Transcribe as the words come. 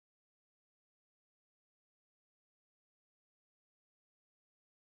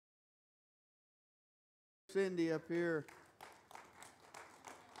Cindy up here.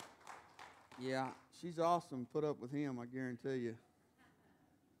 Yeah, she's awesome. Put up with him, I guarantee you.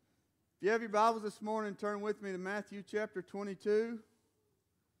 If you have your Bibles this morning, turn with me to Matthew chapter 22.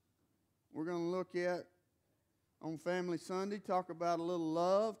 We're going to look at, on Family Sunday, talk about a little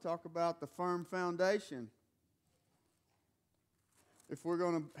love, talk about the firm foundation. If we're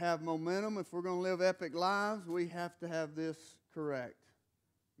going to have momentum, if we're going to live epic lives, we have to have this correct.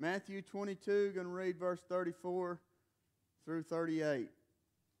 Matthew 22, going to read verse 34 through 38.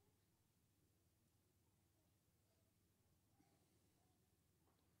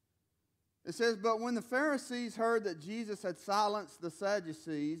 It says, "But when the Pharisees heard that Jesus had silenced the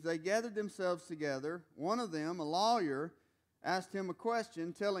Sadducees, they gathered themselves together. One of them, a lawyer, asked him a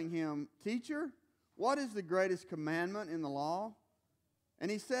question, telling him, 'Teacher, what is the greatest commandment in the law?'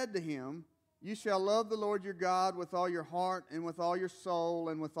 And he said to him, 'You shall love the Lord your God with all your heart and with all your soul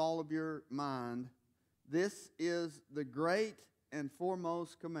and with all of your mind. This is the great and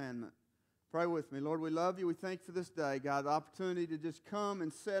foremost commandment.'" Pray with me. Lord, we love you. We thank you for this day, God, the opportunity to just come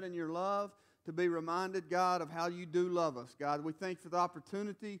and sit in your love, to be reminded, God, of how you do love us. God, we thank you for the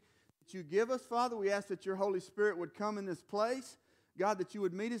opportunity that you give us, Father. We ask that your Holy Spirit would come in this place. God, that you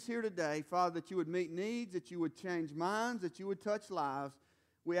would meet us here today. Father, that you would meet needs, that you would change minds, that you would touch lives.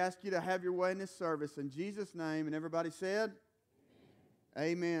 We ask you to have your way in this service. In Jesus' name, and everybody said,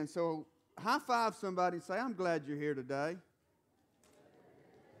 Amen. Amen. So high five somebody and say, "I'm glad you're here today."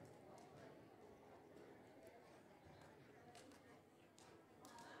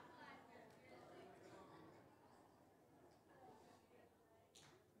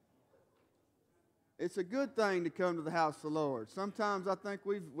 It's a good thing to come to the house of the Lord. Sometimes I think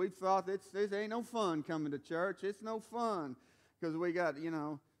we've thought this ain't no fun coming to church. It's no fun because we got,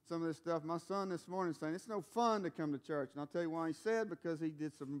 some of this stuff. My son this morning saying it's no fun to come to church. And I'll tell you why he said, because he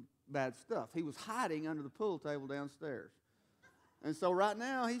did some bad stuff. He was hiding under the pool table downstairs. And so right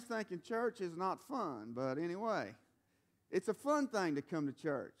now he's thinking church is not fun. But anyway, it's a fun thing to come to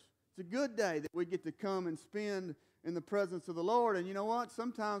church. It's a good day that we get to come and spend in the presence of the Lord. And you know what?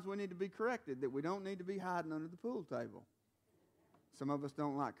 Sometimes we need to be corrected, that we don't need to be hiding under the pool table. Some of us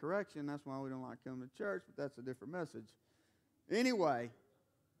don't like correction. That's why we don't like coming to church, but that's a different message. Anyway,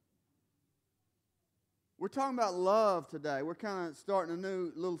 we're talking about love today. We're kind of starting a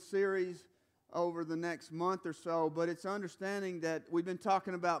new little series over the next month or so, but it's understanding that we've been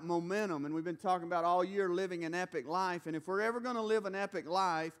talking about momentum, and we've been talking about all year living an epic life. And if we're ever going to live an epic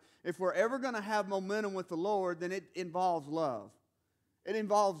life, if we're ever going to have momentum with the Lord, then it involves love. It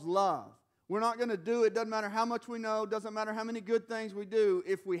involves love. We're not going to do it. Doesn't matter how much we know. Doesn't matter how many good things we do.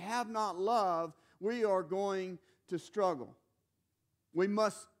 If we have not love, we are going to struggle. We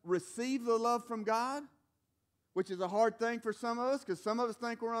must receive the love from God, which is a hard thing for some of us, because some of us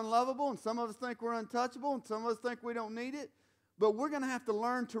think we're unlovable, and some of us think we're untouchable, and some of us think we don't need it. But we're going to have to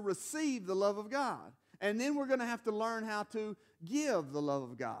learn to receive the love of God. And then we're going to have to learn how to give the love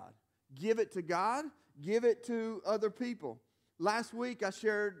of God. Give it to God. Give it to other people. Last week I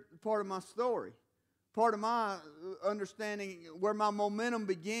shared part of my story, part of my understanding where my momentum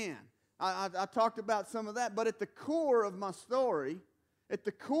began. I talked about some of that, but at the core of my story, at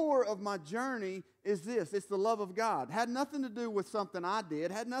the core of my journey is this. It's the love of God. It had nothing to do with something I did.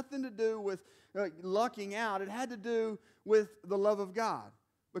 It had nothing to do with lucking out. It had to do with the love of God.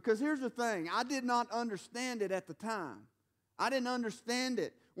 Because here's the thing. I did not understand it at the time. I didn't understand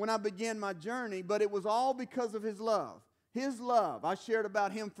it when I began my journey, but it was all because of His love. His love. I shared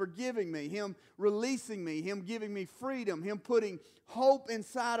about Him forgiving me, Him releasing me, Him giving me freedom, Him putting hope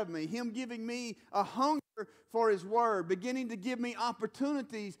inside of me, Him giving me a hunger for His Word, beginning to give me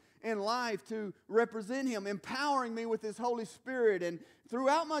opportunities in life to represent Him, empowering me with His Holy Spirit. And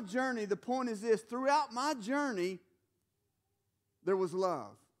throughout my journey, the point is this, throughout my journey, there was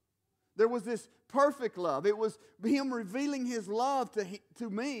love. There was this perfect love. It was Him revealing His love to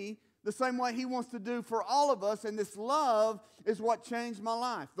me the same way He wants to do for all of us. And this love is what changed my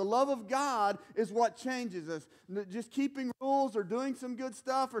life. The love of God is what changes us. Just keeping rules or doing some good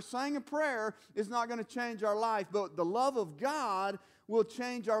stuff or saying a prayer is not going to change our life. But the love of God will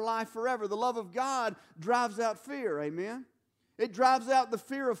change our life forever. The love of God drives out fear. Amen? It drives out the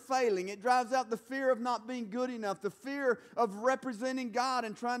fear of failing. It drives out the fear of not being good enough. The fear of representing God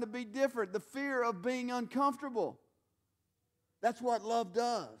and trying to be different. The fear of being uncomfortable. That's what love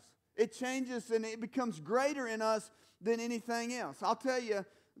does. It changes and it becomes greater in us than anything else. I'll tell you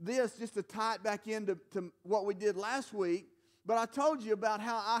this just to tie it back into what we did last week. But I told you about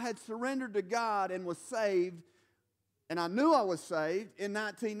how I had surrendered to God and was saved. And I knew I was saved in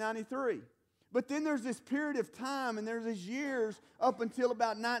 1993. But then there's this period of time and there's these years up until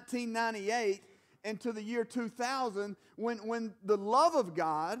about 1998 into the year 2000 when the love of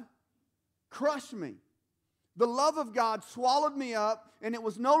God crushed me. The love of God swallowed me up, and it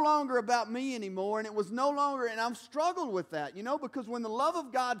was no longer about me anymore, and it was no longer, and I've struggled with that, because when the love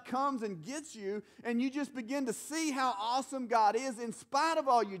of God comes and gets you, and you just begin to see how awesome God is, in spite of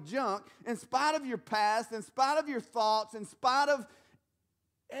all your junk, in spite of your past, in spite of your thoughts, in spite of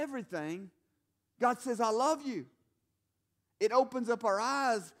everything, God says, I love you. It opens up our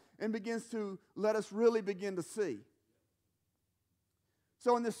eyes and begins to let us really begin to see.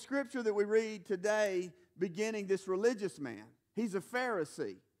 So in the scripture that we read today, beginning this religious man, he's a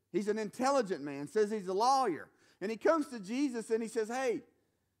Pharisee. He's an intelligent man, says he's a lawyer. And he comes to Jesus and he says,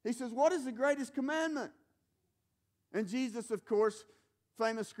 what is the greatest commandment? And Jesus, of course,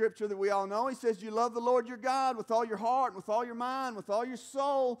 famous scripture that we all know, he says, you love the Lord your God with all your heart, with all your mind, with all your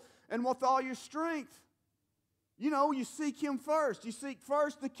soul, and with all your strength. You seek him first. You seek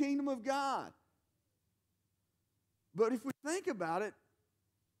first the kingdom of God. But if we think about it,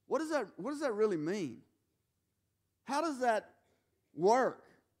 what does that really mean? How does that work?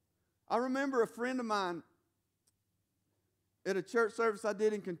 I remember a friend of mine at a church service I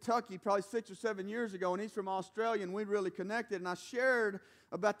did in Kentucky probably 6 or 7 years ago, and he's from Australia, and we really connected, and I shared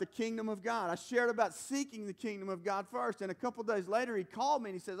about the kingdom of God. I shared about seeking the kingdom of God first, and a couple days later he called me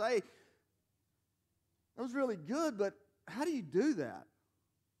and he says, hey, that was really good, but how do you do that?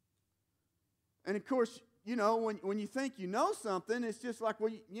 And of course, when you think you know something, it's just like,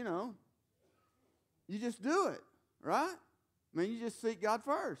 well, you just do it, right? I mean, you just seek God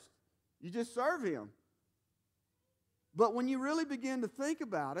first. You just serve him. But when you really begin to think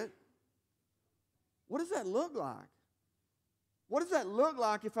about it, what does that look like? What does that look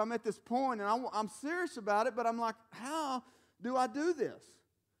like if I'm at this point and I'm serious about it, but I'm like, how do I do this?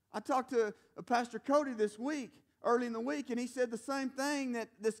 I talked to Pastor Cody this week, early in the week, and he said the same thing that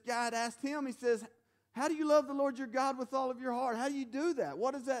this guy had asked him. He says, how do you love the Lord your God with all of your heart? How do you do that?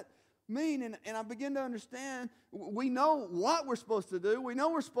 What does that mean? And I begin to understand, we know what we're supposed to do. We know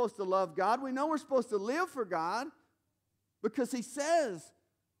we're supposed to love God. We know we're supposed to live for God because he says,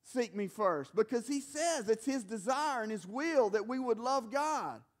 seek me first. Because he says it's his desire and his will that we would love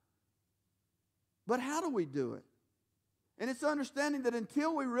God. But how do we do it? And it's understanding that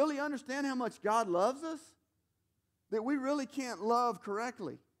until we really understand how much God loves us, that we really can't love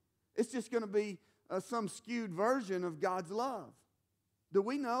correctly. It's just going to be some skewed version of God's love. Do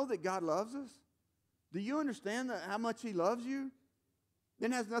we know that God loves us? Do you understand how much he loves you?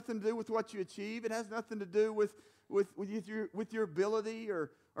 It has nothing to do with what you achieve. It has nothing to do with your ability or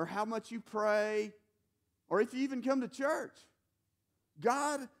how much you pray or if you even come to church.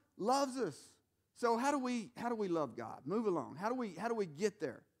 God loves us. So how do we love God? Move along. How do we get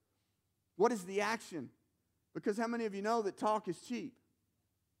there? What is the action? Because how many of you know that talk is cheap?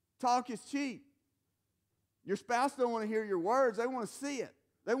 Talk is cheap. Your spouse don't want to hear your words. They want to see it.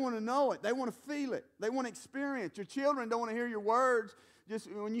 They want to know it. They want to feel it. They want to experience. Your children don't want to hear your words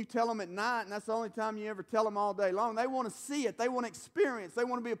just when you tell them at night, and that's the only time you ever tell them all day long. They want to see it. They want to experience. They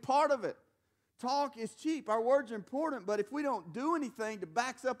want to be a part of it. Talk is cheap. Our words are important, but if we don't do anything to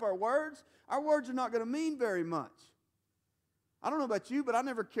back up our words are not going to mean very much. I don't know about you, but I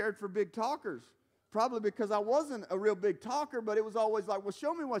never cared for big talkers. Probably because I wasn't a real big talker, but it was always like, well,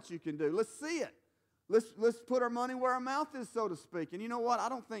 show me what you can do. Let's see it. Let's put our money where our mouth is, so to speak. And you know what? I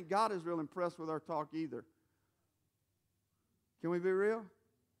don't think God is real impressed with our talk either. Can we be real?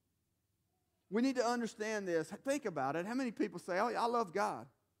 We need to understand this. Think about it. How many people say, oh, I love God?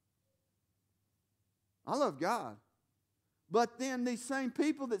 I love God. But then these same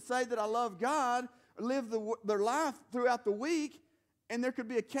people that say that I love God live their life throughout the week, and there could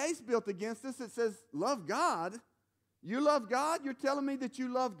be a case built against us that says, love God? You love God? You're telling me that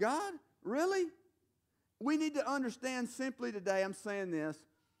you love God? Really? We need to understand simply today, I'm saying this,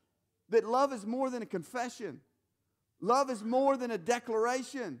 that love is more than a confession. Love is more than a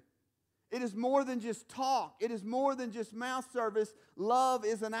declaration. It is more than just talk. It is more than just mouth service. Love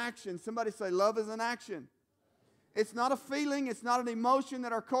is an action. Somebody say, love is an action. It's not a feeling. It's not an emotion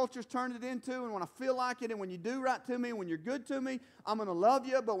that our culture's turned it into. And when I feel like it and when you do right to me, when you're good to me, I'm going to love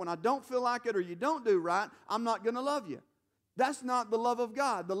you. But when I don't feel like it or you don't do right, I'm not going to love you. That's not the love of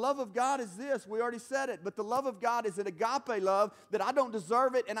God. The love of God is this. We already said it. But the love of God is an agape love that I don't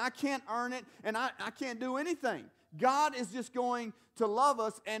deserve it and I can't earn it and I can't do anything. God is just going to love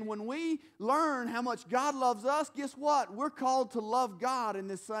us. And when we learn how much God loves us, guess what? We're called to love God in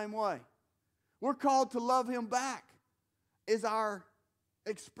this same way. We're called to love him back is our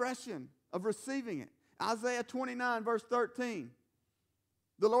expression of receiving it. Isaiah 29 verse 13.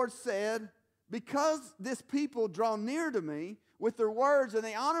 The Lord said, because this people draw near to me with their words, and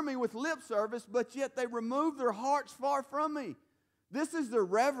they honor me with lip service, but yet they remove their hearts far from me. This is their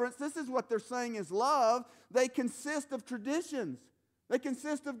reverence. This is what they're saying is love. They consist of traditions. They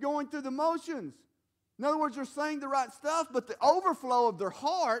consist of going through the motions. In other words, they're saying the right stuff, but the overflow of their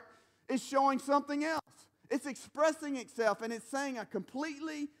heart is showing something else. It's expressing itself, and it's saying a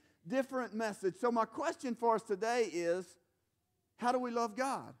completely different message. So my question for us today is, how do we love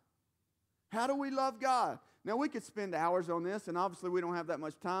God? How do we love God? Now, we could spend hours on this, and obviously we don't have that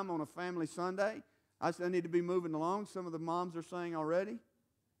much time on a family Sunday. I need to be moving along. Some of the moms are saying already.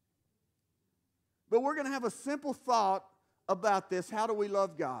 But we're going to have a simple thought about this. How do we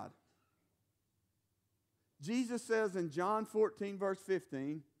love God? Jesus says in John 14, verse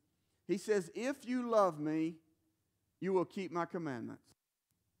 15, He says, if you love me, you will keep my commandments.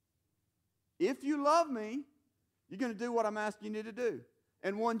 If you love me, you're going to do what I'm asking you to do.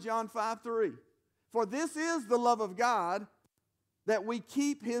 And 1 John 5:3. For this is the love of God, that we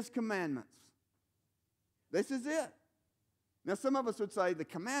keep His commandments. This is it. Now, some of us would say the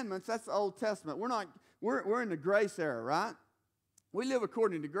commandments, that's the Old Testament. We're in the grace era, right? We live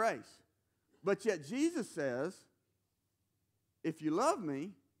according to grace. But yet Jesus says, if you love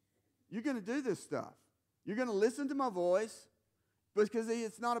me, you're going to do this stuff. You're going to listen to my voice, because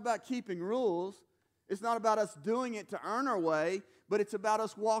it's not about keeping rules. It's not about us doing it to earn our way, but it's about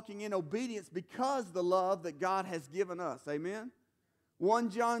us walking in obedience because the love that God has given us. Amen? 1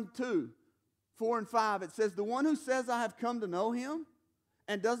 John 2, 4 and 5, it says, the one who says I have come to know Him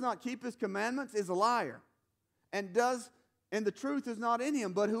and does not keep His commandments is a liar, and the truth is not in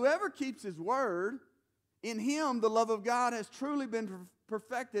him. But whoever keeps His word, in him the love of God has truly been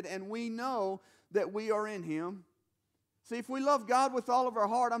perfected, and we know that we are in Him. See, if we love God with all of our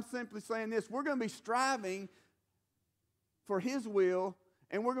heart, I'm simply saying this, we're going to be striving for His will,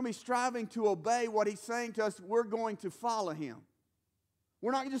 and we're going to be striving to obey what He's saying to us. We're going to follow Him.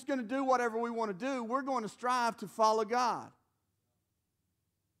 We're not just going to do whatever we want to do. We're going to strive to follow God.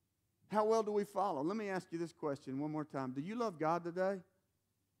 How well do we follow? Let me ask you this question one more time. Do you love God today?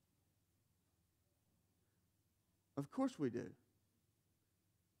 Of course we do.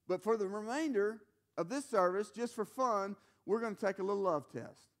 But for the remainder of this service, just for fun, we're going to take a little love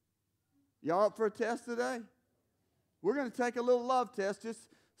test. Y'all up for a test today? We're going to take a little love test, just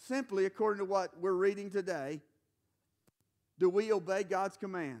simply according to what we're reading today. Do we obey God's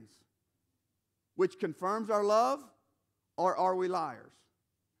commands? Which confirms our love, or are we liars?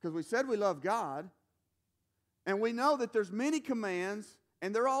 Because we said we love God, and we know that there's many commands,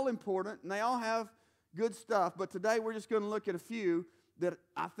 and they're all important, and they all have good stuff. But today we're just going to look at a few that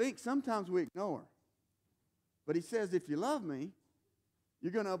I think sometimes we ignore. But He says, if you love me,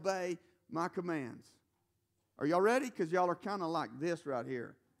 you're going to obey my commands. Are y'all ready? Because y'all are kind of like this right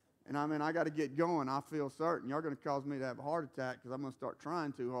here. And I got to get going. I feel certain. Y'all are going to cause me to have a heart attack because I'm going to start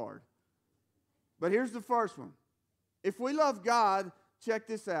trying too hard. But here's the first one. If we love God, check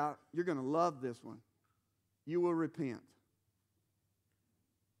this out. You're going to love this one. You will repent.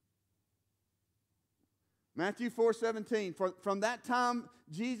 Matthew 4:17. From that time,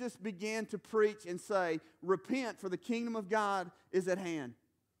 Jesus began to preach and say, repent, for the kingdom of God is at hand.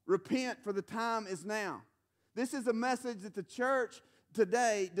 Repent, for the time is now. This is a message that the church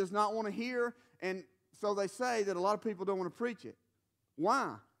today does not want to hear, and so they say that a lot of people don't want to preach it.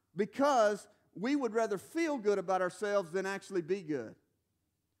 Why? Because we would rather feel good about ourselves than actually be good.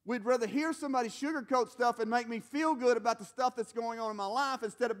 We'd rather hear somebody sugarcoat stuff and make me feel good about the stuff that's going on in my life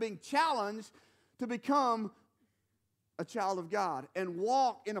instead of being challenged to become a child of God and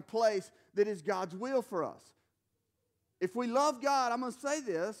walk in a place that is God's will for us. If we love God, I'm going to say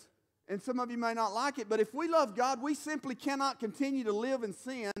this, and some of you may not like it, but if we love God, we simply cannot continue to live in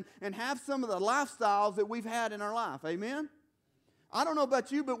sin and have some of the lifestyles that we've had in our life. Amen? I don't know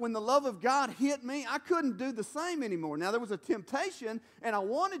about you, but when the love of God hit me, I couldn't do the same anymore. Now, there was a temptation, and I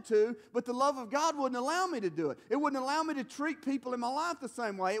wanted to, but the love of God wouldn't allow me to do it. It wouldn't allow me to treat people in my life the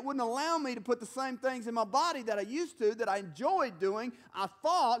same way. It wouldn't allow me to put the same things in my body that I used to, that I enjoyed doing, I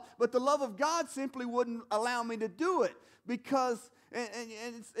thought, but the love of God simply wouldn't allow me to do it because,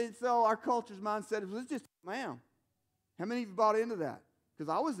 and so our culture's mindset is, well, it's just who I am. How many of you bought into that?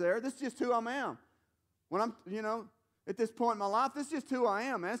 Because I was there. This is just who I am. When I'm, at this point in my life, this is just who I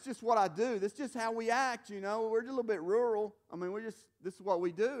am, man. It's just what I do. This is just how we act, We're a little bit rural. This is what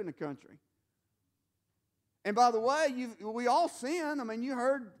we do in the country. And by the way, we all sin. You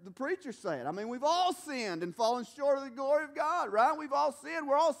heard the preacher say it. We've all sinned and fallen short of the glory of God, right? We've all sinned.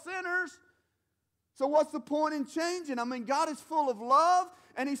 We're all sinners. So what's the point in changing? God is full of love,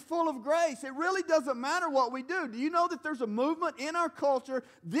 and He's full of grace. It really doesn't matter what we do. Do you know that there's a movement in our culture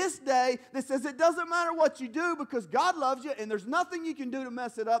this day that says it doesn't matter what you do because God loves you and there's nothing you can do to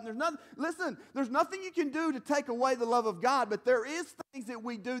mess it up. There's nothing you can do to take away the love of God, but there is things that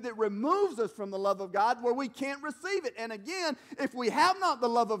we do that removes us from the love of God where we can't receive it. And again, if we have not the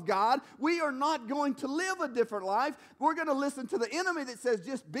love of God, we are not going to live a different life. We're going to listen to the enemy that says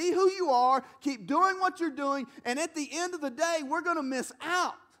just be who you are, keep doing what you're doing, and at the end of the day, we're going to miss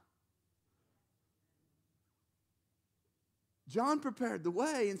out. John prepared the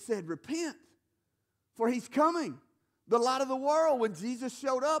way and said, repent, for He's coming, the light of the world. When Jesus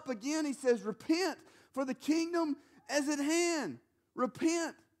showed up again, He says, repent, for the kingdom is at hand.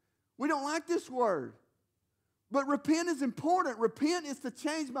 Repent. We don't like this word, but repent is important. Repent is to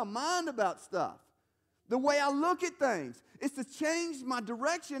change my mind about stuff. The way I look at things is to change my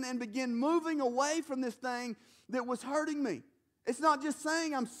direction and begin moving away from this thing that was hurting me. It's not just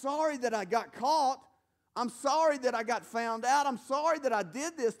saying I'm sorry that I got caught. I'm sorry that I got found out. I'm sorry that I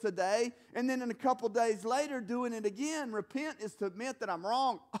did this today. And then in a couple days later doing it again. Repent is to admit that I'm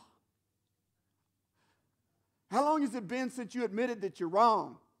wrong. How long has it been since you admitted that you're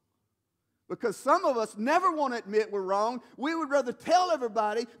wrong? Because some of us never want to admit we're wrong. We would rather tell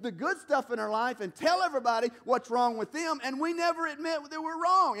everybody the good stuff in our life and tell everybody what's wrong with them, and we never admit that we're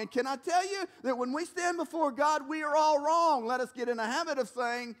wrong. And can I tell you that when we stand before God, we are all wrong. Let us get in a habit of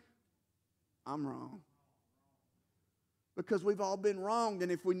saying, I'm wrong. Because we've all been wronged,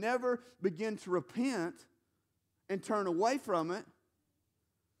 and if we never begin to repent and turn away from it,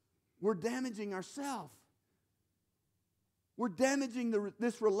 we're damaging ourselves. We're damaging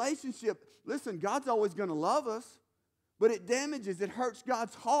this relationship. Listen, God's always going to love us, but it hurts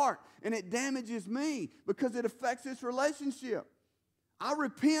God's heart, and it damages me because it affects this relationship. I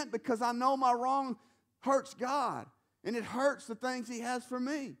repent because I know my wrong hurts God, and it hurts the things He has for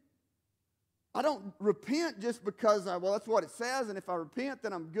me. I don't repent just because, that's what it says, and if I repent,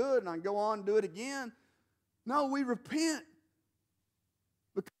 then I'm good, and I can go on and do it again. No, we repent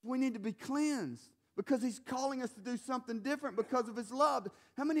because we need to be cleansed. Because He's calling us to do something different because of His love.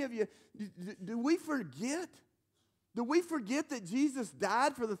 How many of you, do we forget? Do we forget that Jesus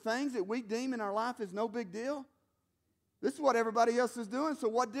died for the things that we deem in our life as no big deal? This is what everybody else is doing, so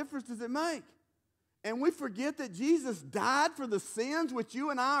what difference does it make? And we forget that Jesus died for the sins which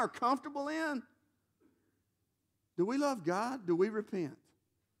you and I are comfortable in. Do we love God? Do we repent?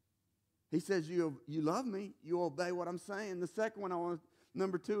 He says, you love me, you obey what I'm saying. The second one,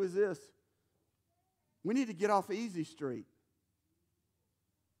 number 2 is this. We need to get off easy street.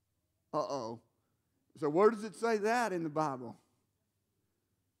 Uh-oh. So where does it say that in the Bible?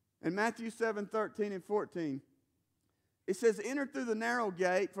 In Matthew 7:13 and 14, it says, enter through the narrow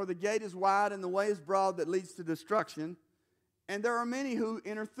gate, for the gate is wide and the way is broad that leads to destruction, and there are many who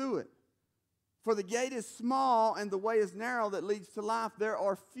enter through it. For the gate is small and the way is narrow that leads to life. There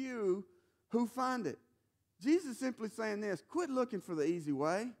are few who find it. Jesus is simply saying this, quit looking for the easy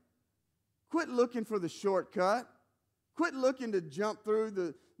way. Quit looking for the shortcut. Quit looking to jump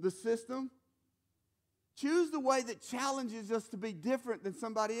through the system. Choose the way that challenges us to be different than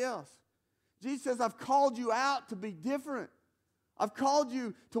somebody else. Jesus says, I've called you out to be different. I've called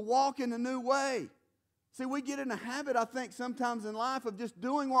you to walk in a new way. See, we get in a habit, I think, sometimes in life of just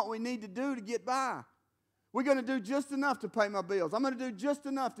doing what we need to do to get by. We're going to do just enough to pay my bills. I'm going to do just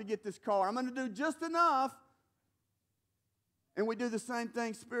enough to get this car. I'm going to do just enough. And we do the same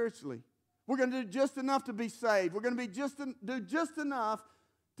thing spiritually. We're going to do just enough to be saved. We're going to do just enough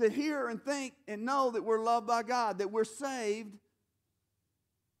to hear and think and know that we're loved by God, that we're saved,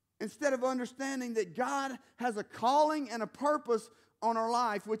 instead of understanding that God has a calling and a purpose on our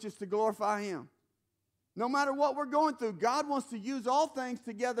life, which is to glorify Him. No matter what we're going through, God wants to use all things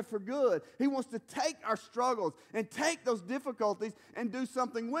together for good. He wants to take our struggles and take those difficulties and do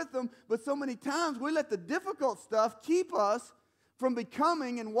something with them. But so many times we let the difficult stuff keep us from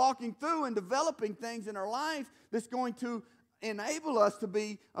becoming and walking through and developing things in our life that's going to enable us to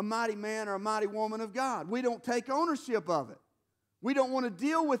be a mighty man or a mighty woman of God. We don't take ownership of it. We don't want to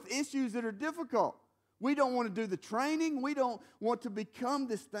deal with issues that are difficult. We don't want to do the training. We don't want to become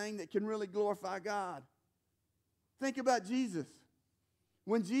this thing that can really glorify God. Think about Jesus.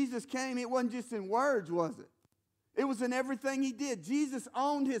 When Jesus came, it wasn't just in words, was it? It was in everything He did. Jesus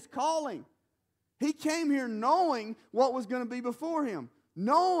owned His calling. He came here knowing what was going to be before Him,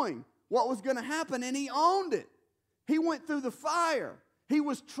 knowing what was going to happen, and He owned it. He went through the fire. He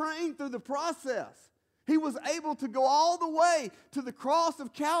was trained through the process. He was able to go all the way to the cross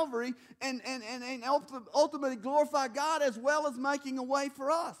of Calvary and ultimately glorify God as well as making a way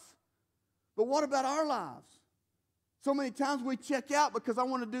for us. But what about our lives? So many times we check out because I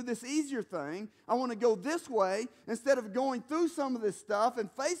want to do this easier thing. I want to go this way instead of going through some of this stuff and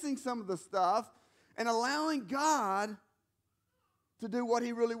facing some of the stuff and allowing God to do what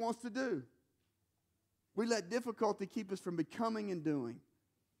He really wants to do. We let difficulty keep us from becoming and doing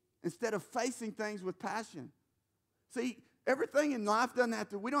instead of facing things with passion. See, everything in life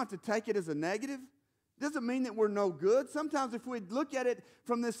we don't have to take it as a negative. Doesn't mean that we're no good. Sometimes if we look at it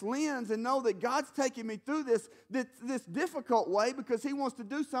from this lens and know that God's taking me through this difficult way because He wants to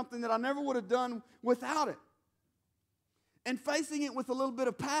do something that I never would have done without it. And facing it with a little bit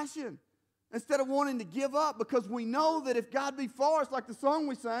of passion instead of wanting to give up, because we know that if God be for us, like the song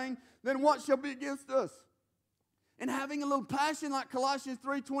we sang, then what shall be against us? And having a little passion like Colossians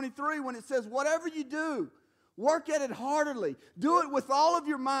 3:23 when it says, whatever you do, work at it heartily. Do it with all of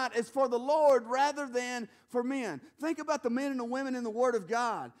your might as for the Lord rather than for men. Think about the men and the women in the Word of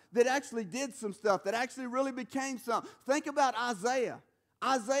God that actually did some stuff, that actually really became something. Think about Isaiah.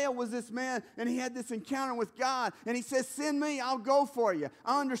 Isaiah was this man, and he had this encounter with God, and he says, send me, I'll go for you.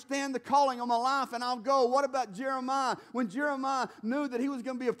 I understand the calling on my life, and I'll go. What about Jeremiah? When Jeremiah knew that he was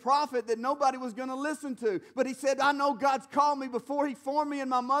going to be a prophet that nobody was going to listen to, but he said, I know God's called me before He formed me in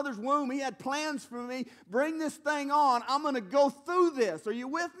my mother's womb. He had plans for me. Bring this thing on. I'm going to go through this. Are you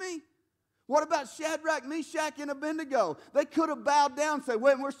with me? What about Shadrach, Meshach, and Abednego? They could have bowed down and said,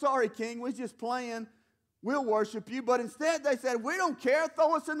 wait, we're sorry, King. We're just playing. We'll worship you. But instead they said, we don't care.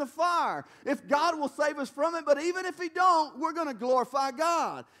 Throw us in the fire. If God will save us from it, but even if He don't, we're going to glorify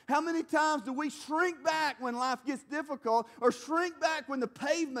God. How many times do we shrink back when life gets difficult, or shrink back when the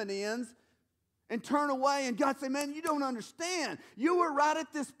pavement ends and turn away, and God say, man, you don't understand. You were right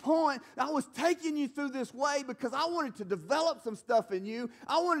at this point. I was taking you through this way because I wanted to develop some stuff in you.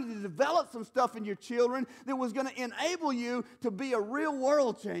 I wanted to develop some stuff in your children that was going to enable you to be a real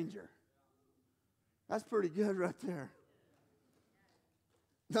world changer. That's pretty good right there.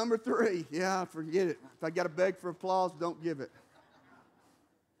 Number 3. Yeah, forget it. If I got to beg for applause, don't give it.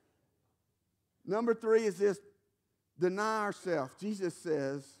 Number 3 is this: deny ourselves. Jesus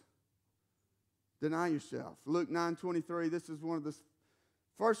says, deny yourself. Luke 9:23, this is one of the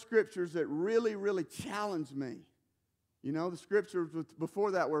first scriptures that really, really challenged me. You know, the scriptures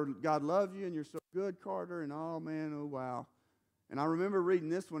before that were, God loves you and you're so good, Carter, and oh man, oh wow. And I remember reading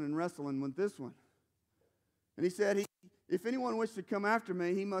this one and wrestling with this one. And He said, if anyone wishes to come after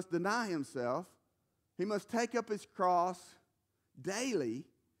me, he must deny himself. He must take up his cross daily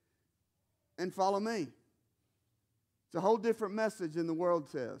and follow me. It's a whole different message than the world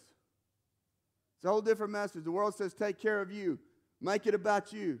says. It's a whole different message. The world says, take care of you. Make it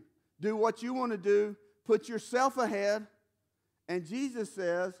about you. Do what you want to do. Put yourself ahead. And Jesus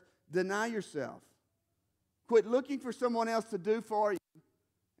says, deny yourself. Quit looking for someone else to do for you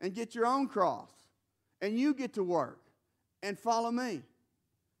and get your own cross. And you get to work and follow me.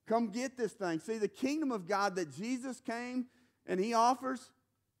 Come get this thing. See, the kingdom of God that Jesus came and He offers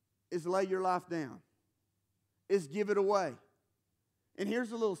is lay your life down. Is give it away. And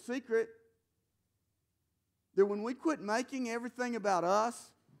here's a little secret. That when we quit making everything about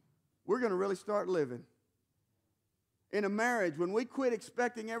us, we're going to really start living. In a marriage, when we quit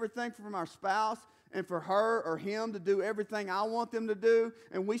expecting everything from our spouse and for her or him to do everything I want them to do,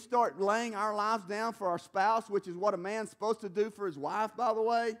 and we start laying our lives down for our spouse, which is what a man's supposed to do for his wife, by the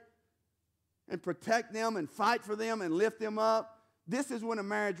way, and protect them and fight for them and lift them up, this is when a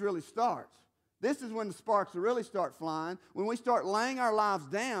marriage really starts. This is when the sparks will really start flying, when we start laying our lives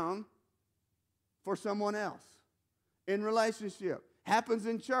down for someone else. In relationship. Happens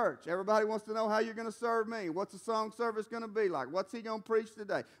in church. Everybody wants to know how you're going to serve me. What's the song service going to be like? What's he going to preach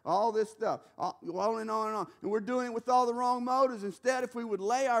today? All this stuff. On and on and on. And we're doing it with all the wrong motives. Instead, if we would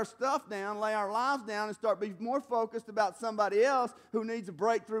lay our stuff down, lay our lives down, and start being more focused about somebody else who needs a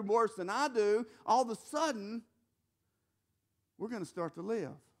breakthrough worse than I do, all of a sudden, we're going to start to live.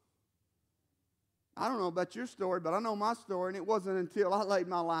 I don't know about your story, but I know my story, and it wasn't until I laid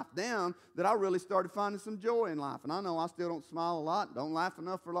my life down that I really started finding some joy in life. And I know I still don't smile a lot, don't laugh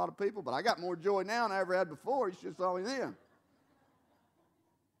enough for a lot of people, but I got more joy now than I ever had before. You should saw me then.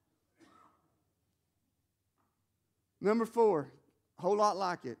 Number 4, a whole lot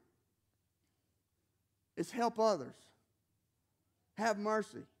like it, is help others. Have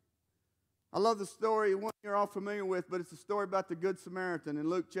mercy. I love the story, one you're all familiar with, but it's a story about the Good Samaritan in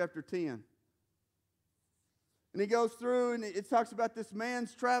Luke chapter 10. And he goes through and it talks about this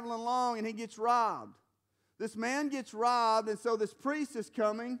man's traveling along and he gets robbed. This man gets robbed, and so this priest is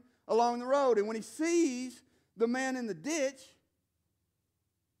coming along the road. And when he sees the man in the ditch,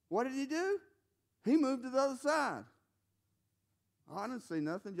 what did he do? He moved to the other side. Oh, I didn't see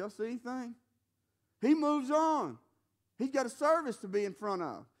nothing. Did y'all see anything? He moves on. He's got a service to be in front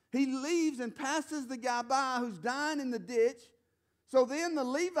of. He leaves and passes the guy by who's dying in the ditch. So then the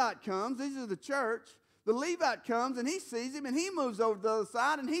Levite comes. These are the church. The Levite comes and he sees him and he moves over to the other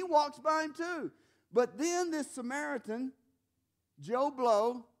side and he walks by him too. But then this Samaritan, Joe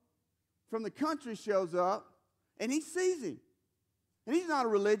Blow, from the country shows up and he sees him. And he's not a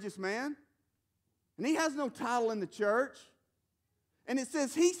religious man. And he has no title in the church. And it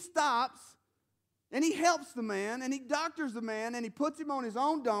says he stops and he helps the man and he doctors the man and he puts him on his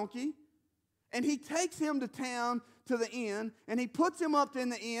own donkey and he takes him to town to the inn and he puts him up in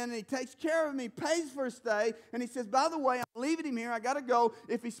the inn and he takes care of him. He pays for his stay and he says, by the way, I'm leaving him here. I got to go.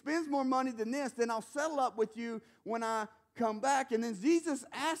 If he spends more money than this, then I'll settle up with you when I come back. And then Jesus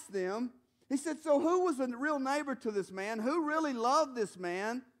asked them, he said, so who was a real neighbor to this man? Who really loved this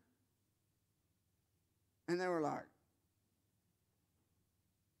man? And they were like,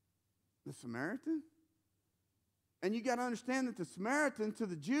 the Samaritan? And you got to understand that the Samaritan to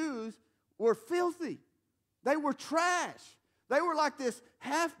the Jews were filthy. They were trash. They were like this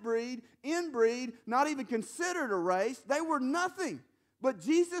half-breed, inbreed, not even considered a race. They were nothing. But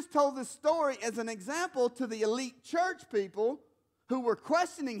Jesus told this story as an example to the elite church people who were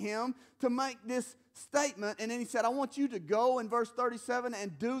questioning him to make this statement. And then he said, I want you to go in verse 37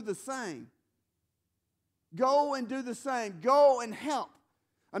 and do the same. Go and do the same. Go and help.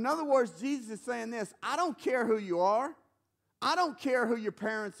 In other words, Jesus is saying this, I don't care who you are. I don't care who your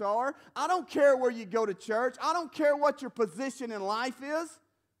parents are. I don't care where you go to church. I don't care what your position in life is.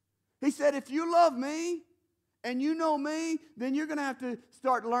 He said, if you love me and you know me, then you're going to have to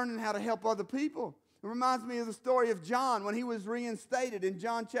start learning how to help other people. It reminds me of the story of John when he was reinstated in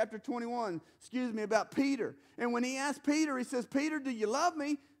John chapter 21, about Peter. And when he asked Peter, he says, Peter, do you love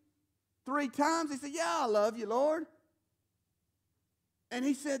me? 3 times. He said, yeah, I love you, Lord. And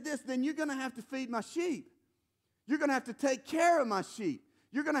he said this, then you're going to have to feed my sheep. You're going to have to take care of my sheep.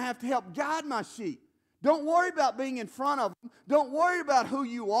 You're going to have to help guide my sheep. Don't worry about being in front of them. Don't worry about who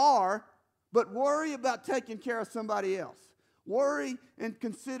you are, but worry about taking care of somebody else. Worry and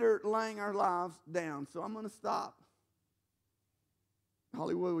consider laying our lives down. So I'm going to stop.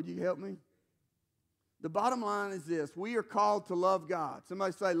 Hollywood, would you help me? The bottom line is this. We are called to love God.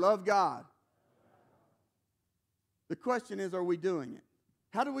 Somebody say, love God. The question is, are we doing it?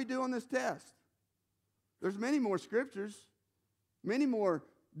 How do we do on this test? There's many more scriptures, many more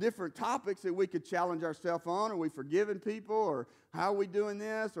different topics that we could challenge ourselves on. Are we forgiving people? Or how are we doing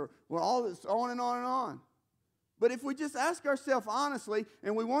this? Or well, all this on and on and on. But if we just ask ourselves honestly,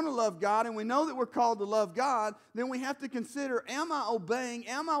 and we want to love God, and we know that we're called to love God, then we have to consider, am I obeying?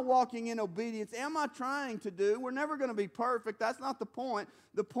 Am I walking in obedience? Am I trying to do? We're never going to be perfect. That's not the point.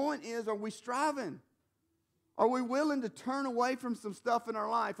 The point is, are we striving? Are we willing to turn away from some stuff in our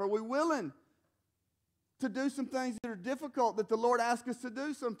life? Are we willing to do some things that are difficult that the Lord asks us to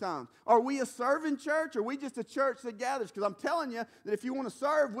do sometimes? Are we a serving church, or are we just a church that gathers? Because I'm telling you that if you want to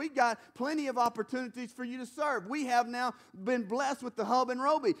serve, we got plenty of opportunities for you to serve. We have now been blessed with the Hub in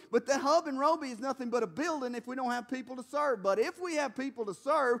Roby. But the Hub in Roby is nothing but a building if we don't have people to serve. But if we have people to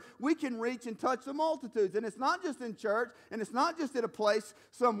serve, we can reach and touch the multitudes. And it's not just in church, and it's not just at a place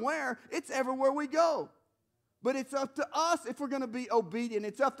somewhere. It's everywhere we go. But it's up to us if we're going to be obedient.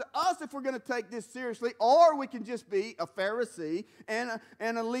 It's up to us if we're going to take this seriously, or we can just be a Pharisee and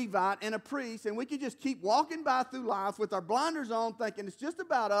a Levite and a priest, and we can just keep walking by through life with our blinders on, thinking it's just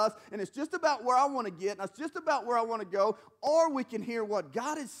about us, and it's just about where I want to get, and it's just about where I want to go, or we can hear what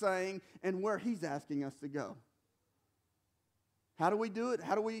God is saying and where He's asking us to go. How do we do it?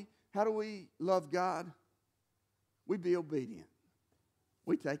 How do we love God? We be obedient.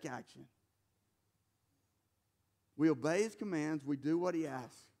 We take action. We obey His commands. We do what He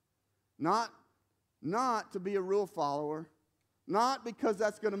asks. Not to be a rule follower. Not because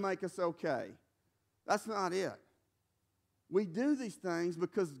that's going to make us okay. That's not it. We do these things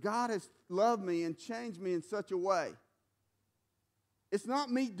because God has loved me and changed me in such a way. It's not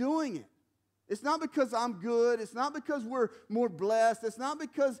me doing it. It's not because I'm good. It's not because we're more blessed. It's not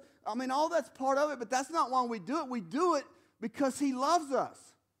because, all that's part of it, but that's not why we do it. We do it because He loves us.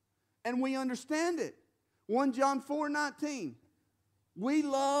 And we understand it. 1 John 4:19. We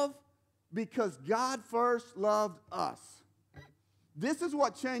love because God first loved us. This is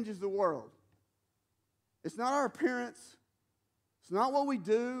what changes the world. It's not our appearance. It's not what we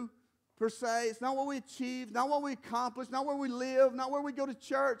do per se. It's not what we achieve, not what we accomplish, not where we live, not where we go to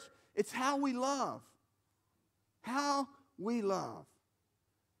church. It's how we love. How we love.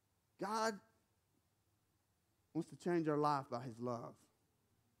 God wants to change our life by His love.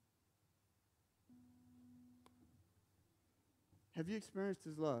 Have you experienced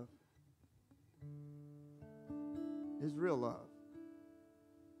His love? His real love.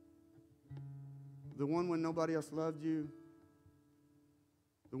 The one when nobody else loved you.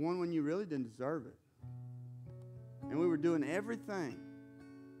 The one when you really didn't deserve it. And we were doing everything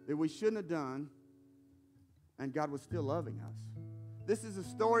that we shouldn't have done, and God was still loving us. This is a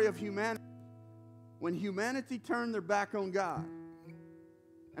story of humanity. When humanity turned their back on God,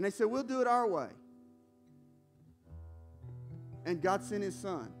 and they said, we'll do it our way. And God sent His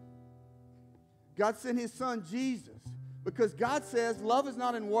Son. God sent His Son, Jesus, because God says love is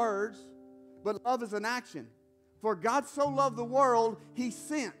not in words, but love is an action. For God so loved the world, He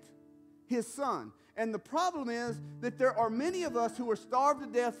sent His Son. And the problem is that there are many of us who are starved to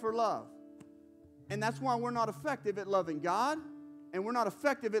death for love. And that's why we're not effective at loving God, and we're not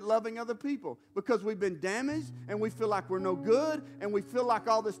effective at loving other people, because we've been damaged and we feel like we're no good and we feel like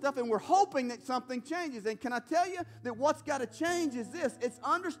all this stuff, and we're hoping that something changes. And can I tell you that what's got to change is this? It's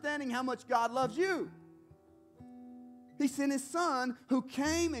understanding how much God loves you. He sent His Son, who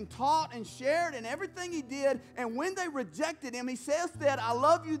came and taught and shared and everything He did. And when they rejected Him, He says that, I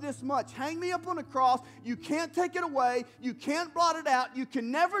love you this much. Hang me up on a cross. You can't take it away. You can't blot it out. You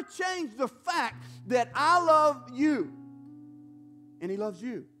can never change the fact that I love you. And He loves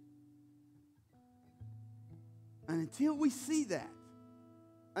you. And until we see that,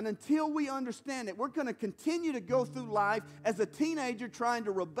 and until we understand it, we're going to continue to go through life as a teenager trying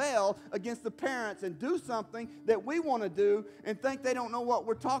to rebel against the parents and do something that we want to do and think they don't know what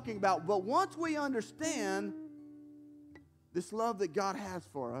we're talking about. But once we understand this love that God has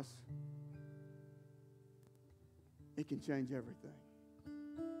for us, it can change everything.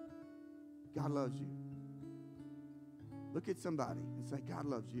 God loves you. Look at somebody and say, God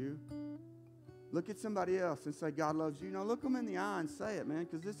loves you. Look at somebody else and say, God loves you. No, look them in the eye and say it, man,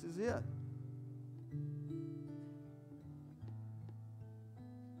 because this is it.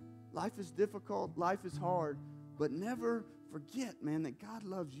 Life is difficult. Life is hard. But never forget, man, that God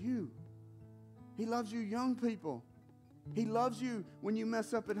loves you. He loves you, young people. He loves you when you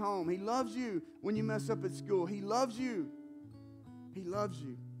mess up at home. He loves you when you mess up at school. He loves you. He loves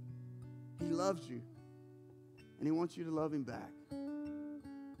you. He loves you. And He wants you to love Him back.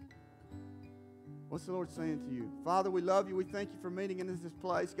 What's the Lord saying to you? Father, we love you. We thank you for meeting in this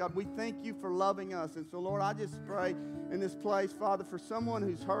place. God, we thank you for loving us. And so, Lord, I just pray in this place, Father, for someone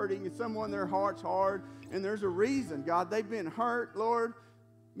who's hurting and someone their heart's hard. And there's a reason, God. They've been hurt, Lord.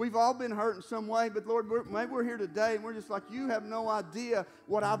 We've all been hurt in some way. But, Lord, maybe we're here today and we're just like, you have no idea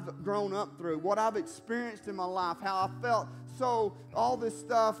what I've grown up through, what I've experienced in my life, how I felt so all this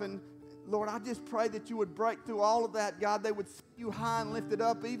stuff. And Lord, I just pray that you would break through all of that, God. They would see you high and lifted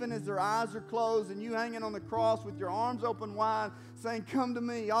up, even as their eyes are closed, and you hanging on the cross with your arms open wide, saying, come to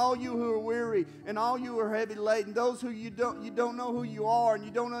me, all you who are weary and all you who are heavy laden, those who you don't know who you are and you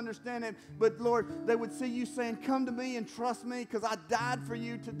don't understand it. But, Lord, they would see you saying, come to me and trust me, because I died for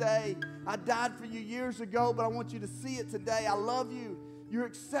you today. I died for you years ago, but I want you to see it today. I love you. You're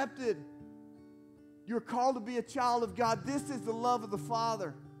accepted. You're called to be a child of God. This is the love of the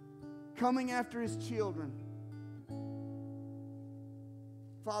Father, coming after His children.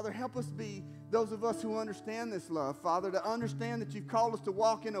 Father, help us be those of us who understand this love, Father, to understand that you've called us to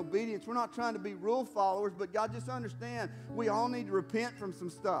walk in obedience. We're not trying to be rule followers, but God, just understand we all need to repent from some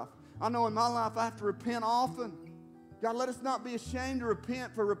stuff. I know in my life I have to repent often. God, let us not be ashamed to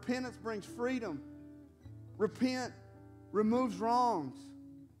repent, for repentance brings freedom. Repent removes wrongs.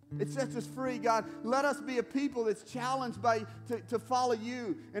 It sets us free, God. Let us be a people that's challenged to follow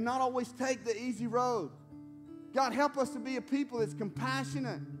you and not always take the easy road. God, help us to be a people that's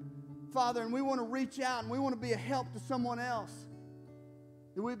compassionate, Father, and we want to reach out and we want to be a help to someone else.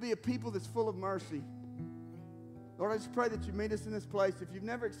 That we'd be a people that's full of mercy. Lord, I just pray that you meet us in this place. If you've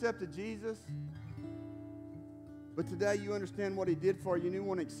never accepted Jesus, but today you understand what He did for you and you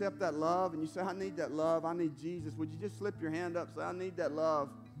want to accept that love, and you say, I need that love, I need Jesus, would you just slip your hand up and say, I need that love.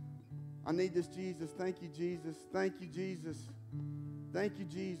 I need this Jesus. Thank you, Jesus. Thank you, Jesus. Thank you,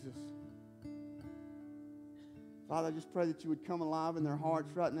 Jesus. Father, I just pray that you would come alive in their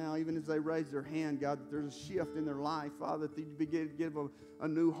hearts right now, even as they raise their hand, God, that there's a shift in their life, Father, that you begin to give a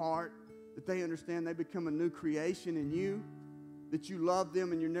new heart, that they understand they become a new creation in you, that you love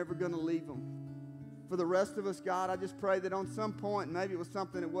them and you're never going to leave them. For the rest of us, God, I just pray that on some point, maybe it was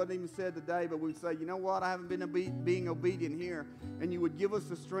something that wasn't even said today, but we'd say, you know what, I haven't been being obedient here. And you would give us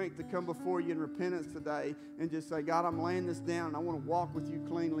the strength to come before you in repentance today and just say, God, I'm laying this down and I want to walk with you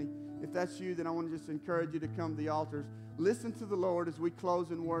cleanly. If that's you, then I want to just encourage you to come to the altars. Listen to the Lord as we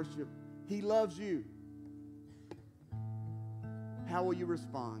close in worship. He loves you. How will you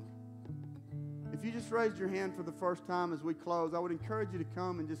respond? If you just raised your hand for the first time as we close, I would encourage you to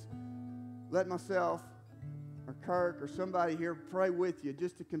come and just let myself or Kirk or somebody here pray with you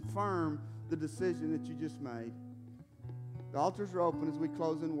just to confirm the decision that you just made. The altars are open as we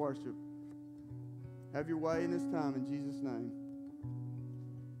close in worship. Have your way in this time in Jesus' name.